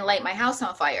 come in and light my house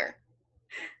on fire.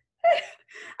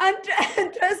 And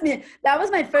trust me, that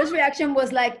was my first reaction,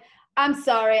 was like, I'm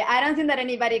sorry, I don't think that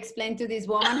anybody explained to this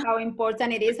woman how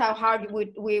important it is, how hard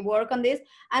we work on this.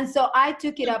 And so I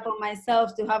took it up on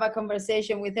myself to have a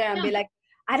conversation with her and Yeah. be like,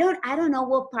 I don't know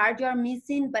what part you're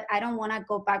missing, but I don't want to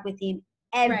go back with him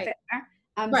ever. Right.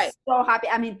 I'm Right. so happy.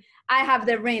 I mean, I have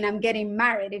the ring, I'm getting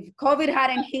married. If COVID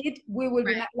hadn't hit, we would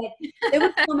be Right. like, there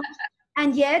was so much.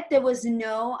 And yet there was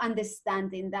no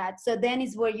understanding that. So then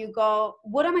is where you go,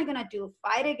 what am I going to do?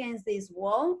 Fight against this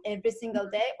wall every single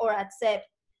day, or accept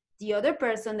the other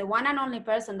person, the one and only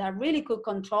person that really could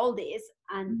control this?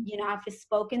 And, I've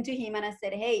spoken to him and I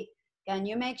said, hey, can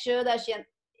you make sure that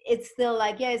it's still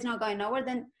like, yeah, it's not going nowhere?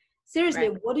 Then seriously,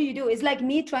 Right. what do you do? It's like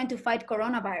me trying to fight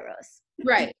coronavirus.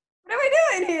 Right. What are we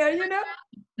doing here,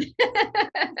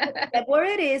 Like, where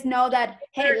it is, know that,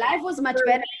 hey, life was much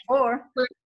better before.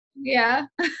 Yeah.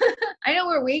 I know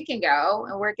where we can go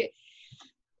and work it,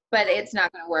 but it's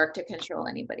not going to work to control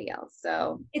anybody else.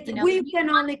 So, We can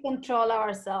only control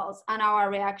ourselves and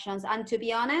our reactions. And to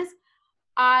be honest,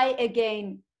 I,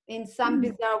 again, in some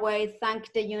bizarre way,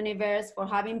 thank the universe for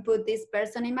having put this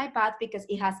person in my path, because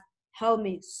it has helped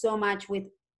me so much with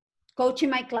coaching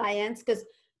my clients. Because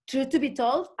truth to be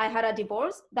told, I had a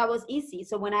divorce that was easy.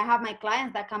 So when I have my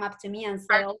clients that come up to me and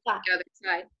say, oh, the other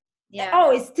side. Yeah.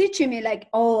 oh, it's teaching me like,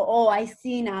 oh, I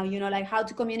see now, like how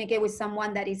to communicate with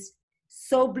someone that is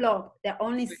so blocked. They're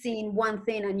only seeing one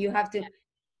thing, and you have to,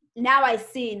 now I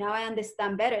see, now I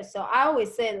understand better. So I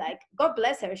always say, like, God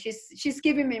bless her. She's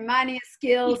giving me money,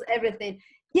 skills, everything.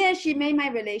 Yeah, she made my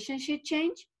relationship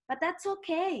change, but that's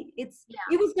okay. It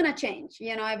was gonna change.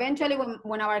 Eventually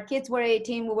when our kids were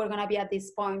 18, we were gonna be at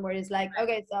this point where it's like,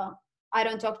 okay, so I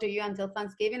don't talk to you until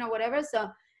Thanksgiving or whatever. So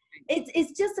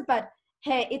it's just about,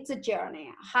 hey, it's a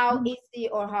journey. How easy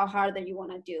or how hard that you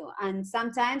want to do. And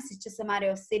sometimes it's just a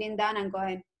matter of sitting down and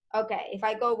going, okay, if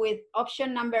I go with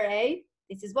option number A,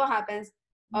 this is what happens.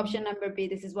 Option number B,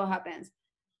 this is what happens.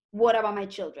 What about my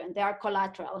children? They are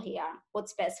collateral here.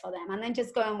 What's best for them? And then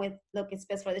just going with, look, it's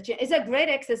best for the children. It's a great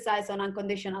exercise on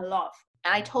unconditional love.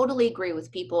 And I totally agree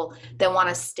with people that want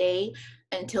to stay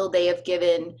until they have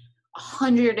given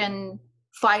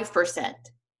 105%.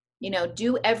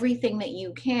 Do everything that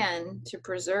you can to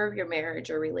preserve your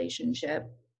marriage or relationship.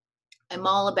 I'm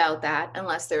all about that,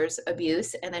 unless there's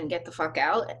abuse, and then get the fuck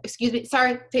out. Excuse me.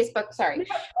 Sorry, Facebook. Sorry.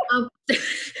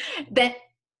 Then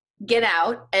get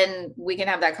out, and we can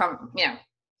have that.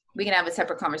 We can have a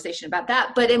separate conversation about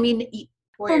that. But I mean,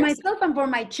 for myself and for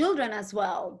my children as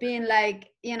well, being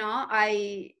like,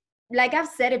 like I've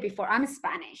said it before, I'm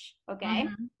Spanish. Okay,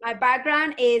 my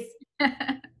background is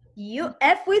you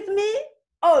F with me.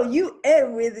 Oh, you F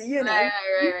with, right,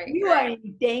 you are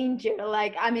in danger.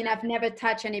 Like, I mean, I've never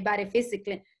touched anybody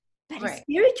physically, but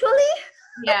spiritually,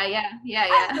 yeah.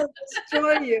 I will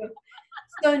destroy you.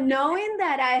 So knowing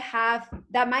that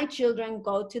my children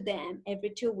go to them every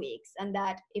 2 weeks, and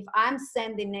that if I'm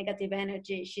sending negative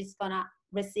energy, she's gonna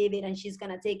receive it and she's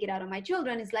gonna take it out on my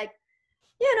children, it's like,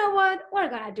 you know what, we're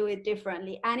gonna do it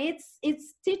differently. And it's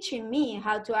teaching me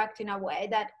how to act in a way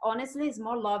that honestly is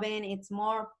more loving, it's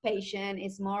more patient,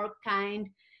 it's more kind.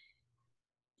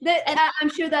 I'm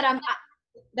sure that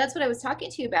that's what I was talking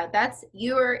to you about. That's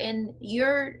you're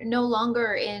no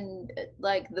longer in,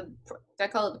 like, I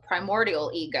call it the primordial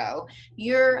ego.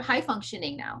 You're high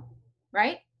functioning now,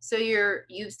 right? So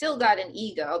you've still got an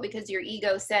ego, because your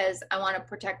ego says, I want to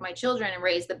protect my children and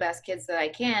raise the best kids that I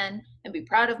can and be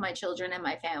proud of my children and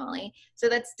my family. So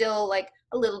that's still like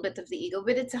a little bit of the ego,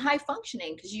 but it's high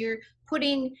functioning because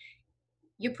putting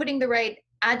you're putting the right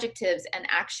adjectives and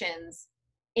actions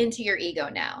into your ego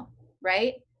now,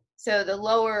 right? So the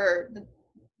lower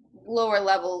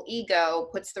level ego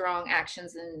puts the wrong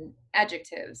actions and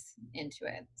adjectives into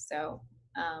it. So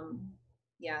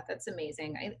yeah, that's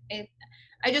amazing.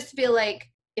 I just feel like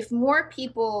if more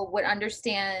people would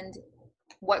understand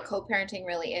what co-parenting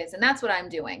really is, and that's what I'm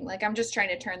doing, like I'm just trying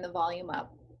to turn the volume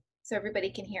up so everybody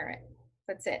can hear it.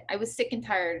 That's it. I was sick and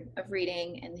tired of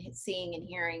reading and seeing and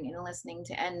hearing and listening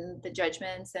to and the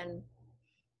judgments and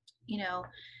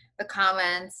the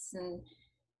comments and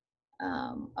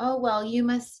oh well, you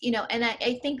must, and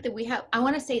I think that I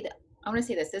want to say that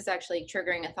this is actually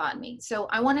triggering a thought in me. So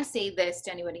I want to say this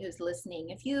to anybody who's listening.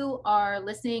 If you are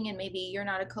listening and maybe you're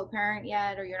not a co-parent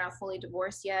yet, or you're not fully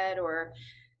divorced yet, or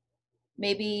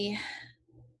maybe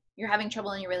you're having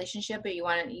trouble in your relationship, but you're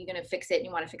going to fix it and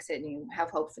you want to fix it and you have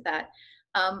hope for that.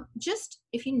 Just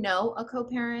if you know a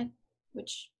co-parent,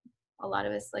 which a lot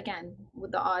of us, again,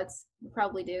 with the odds,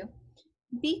 probably do,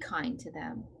 be kind to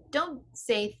them. Don't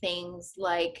say things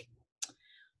like,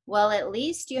 well, at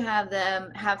least you have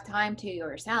time to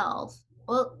yourself.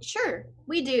 Well, sure,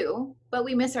 we do, but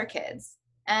we miss our kids.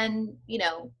 And,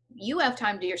 you have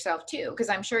time to yourself too, because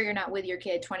I'm sure you're not with your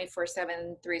kid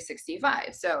 24/7,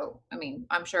 365. So, I mean,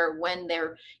 I'm sure when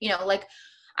they're, like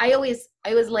I always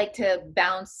like to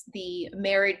bounce the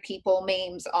married people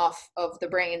memes off of the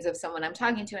brains of someone I'm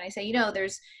talking to. And I say,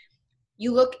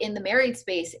 you look in the married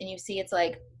space and you see it's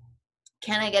like,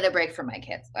 can I get a break from my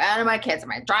kids? My kids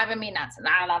are driving me nuts and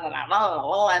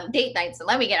date nights and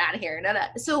let me get out of here.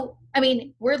 So, I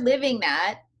mean, we're living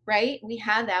that, right? We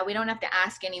have that. We don't have to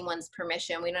ask anyone's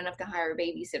permission. We don't have to hire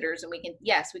babysitters, and we can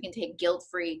take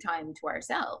guilt-free time to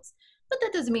ourselves. But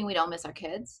that doesn't mean we don't miss our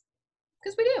kids,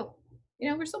 because we do.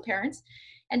 We're still parents.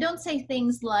 And don't say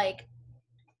things like,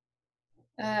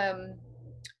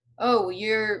 oh,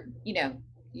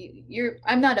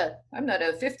 I'm not a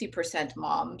 50%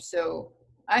 mom, so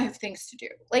I have things to do.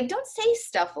 Like, don't say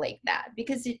stuff like that,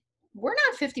 because we're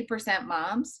not 50%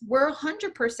 moms, we're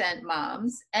 100%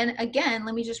 moms. And again,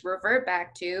 let me just revert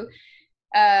back to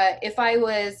if I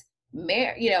was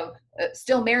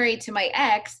still married to my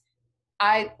ex,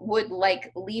 I would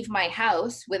leave my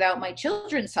house without my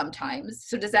children sometimes.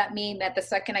 So does that mean that the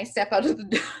second I step out of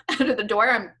the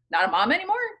door, I'm not a mom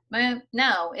anymore?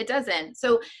 No, it doesn't.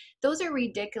 So those are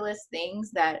ridiculous things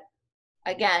that,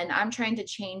 again, I'm trying to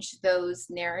change those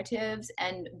narratives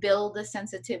and build a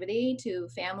sensitivity to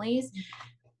families,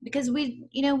 because we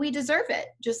deserve it.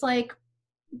 Just like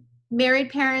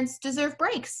married parents deserve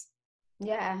breaks.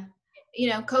 Yeah.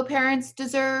 Co-parents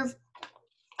deserve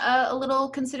a little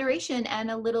consideration and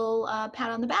a little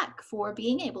pat on the back for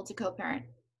being able to co-parent.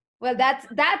 Well, that's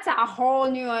a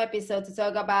whole new episode to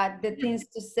talk about the things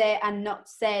to say and not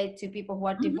say to people who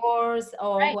are divorced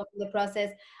or Right. who are in the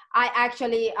process. I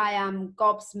am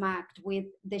gobsmacked with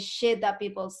the shit that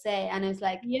people say, and it's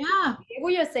like, yeah,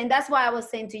 what you're saying. That's why I was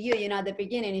saying to you, at the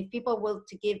beginning, if people will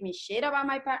to give me shit about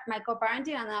my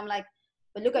co-parenting, and I'm like,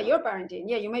 but look at your parenting.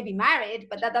 Yeah, you may be married,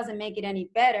 but that doesn't make it any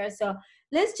better. So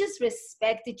let's just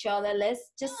respect each other.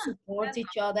 Let's just support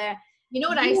each other. You know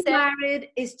what I You said? married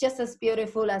is just as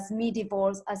beautiful as me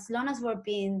divorced, as long as we're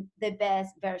being the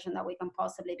best version that we can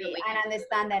possibly be. And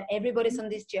understand that everybody's on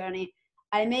this journey.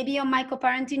 I may be on my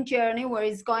co-parenting journey where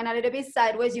it's going a little bit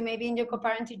sideways. You may be in your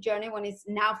co-parenting journey when it's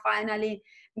now finally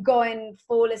going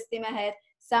full steam ahead.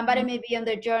 Somebody may be on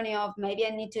their journey of, maybe I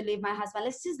need to leave my husband.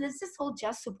 Let's just all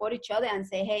just support each other and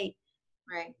say, hey,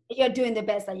 right, you're doing the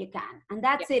best that you can. And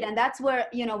that's it. And that's where,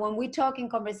 when we talk in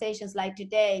conversations like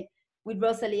today with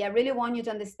Rosalie, I really want you to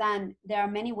understand there are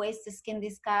many ways to skin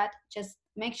this cat. Just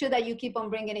make sure that you keep on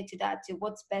bringing it to that, to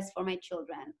what's best for my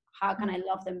children. How can I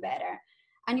love them better?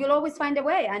 And you'll always find a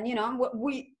way. And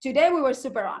today we were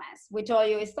super honest. We told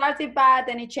you it started bad,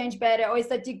 then it changed better, or it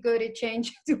started good, it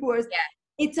changed to worse. Yeah.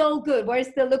 It's all good. We're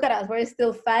still, look at us, we're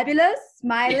still fabulous,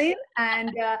 smiling,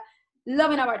 and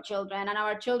loving our children. And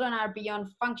our children are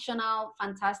beyond functional,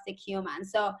 fantastic humans.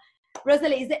 So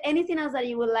Rosalie, is there anything else that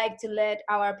you would like to let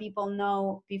our people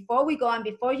know before we go, and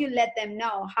before you let them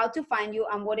know how to find you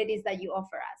and what it is that you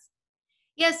offer us?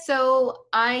 Yes, so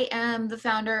I am the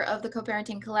founder of the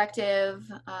Co-Parenting Collective.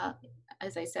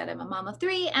 As I said, I'm a mom of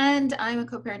 3 and I'm a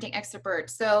co-parenting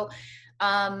expert. So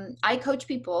I coach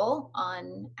people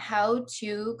on how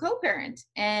to co-parent,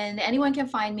 and anyone can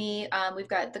find me. We've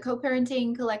got the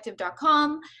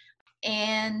coparentingcollective.com.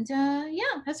 And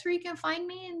yeah, that's where you can find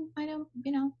me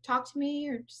and talk to me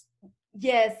or just.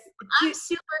 Yes.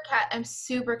 I'm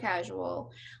super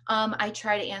casual. I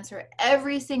try to answer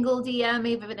every single DM,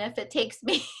 even if it takes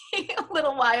me a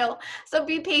little while. So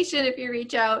be patient if you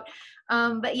reach out.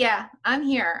 But yeah, I'm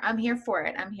here. I'm here for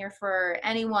it. I'm here for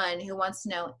anyone who wants to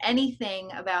know anything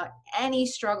about any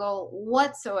struggle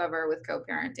whatsoever with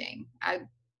co-parenting. I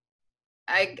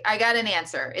got an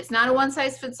answer. It's not a one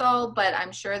size fits all, but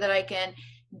I'm sure that I can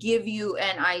give you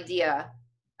an idea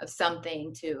of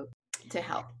something to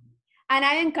help. And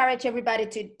I encourage everybody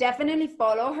to definitely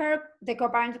follow her, the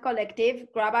Co-Parent Collective.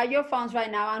 Grab out your phones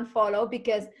right now and follow,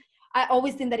 because I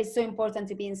always think that it's so important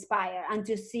to be inspired and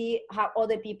to see how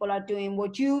other people are doing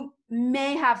what you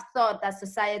may have thought that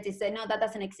society said, no, that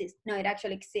doesn't exist. No, it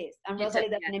actually exists. And Rosalie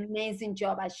does an amazing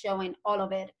job at showing all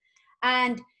of it.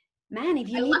 And man, if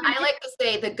you need, I like to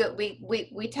say the good.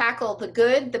 We tackle the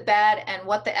good, the bad, and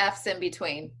what the F's in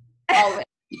between. All of it.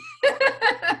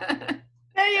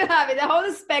 There you have it, the whole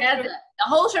spectrum. The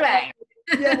whole shebang.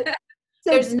 Yes.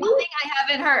 So there's nothing I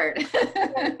haven't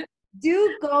heard.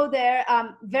 Do go there.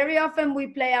 Very often we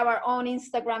play our own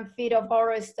Instagram feed of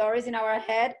horror stories in our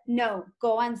head. No,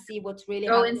 go and see what's really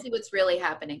happening. Go and see what's really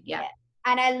happening. Yeah.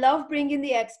 And I love bringing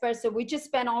the experts. So we just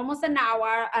spent almost an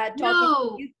hour talking.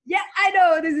 No. Yeah, I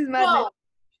know. This is madness.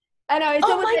 I know. It's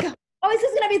oh my God. Oh, it's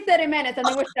just going to be 30 minutes and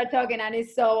then we start talking and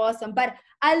it's so awesome. But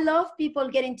I love people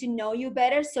getting to know you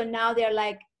better. So now they're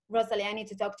like, Rosalie, I need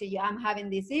to talk to you. I'm having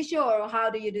this issue, or how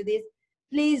do you do this?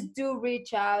 Please do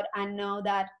reach out and know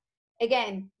that,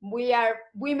 again, we are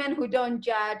women who don't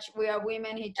judge. We are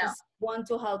women who just want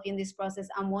to help you in this process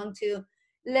and want to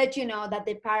let you know that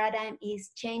the paradigm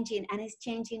is changing, and it's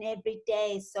changing every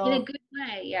day. So in a good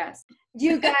way, yes.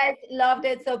 You guys loved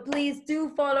it. So please do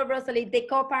follow Rosalie, the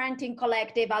Co-Parenting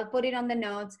Collective. I'll put it on the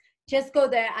notes. Just go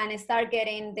there and start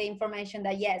getting the information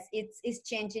that, yes, it's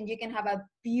changing. You can have a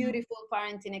beautiful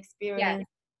parenting experience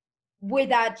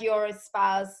without your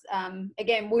spouse.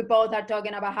 Again, we both are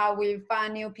talking about how we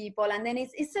find new people, and then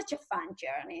it's such a fun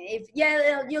journey.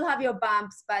 You'll have your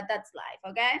bumps, but that's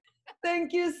life. Okay.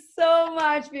 Thank you so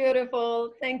much,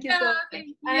 beautiful. Thank you so much. Thank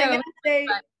you. And I'm gonna say,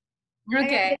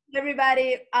 okay,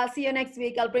 everybody, I'll see you next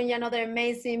week. I'll bring you another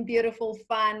amazing, beautiful,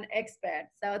 fun expert.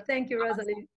 So thank you,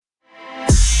 Rosalie.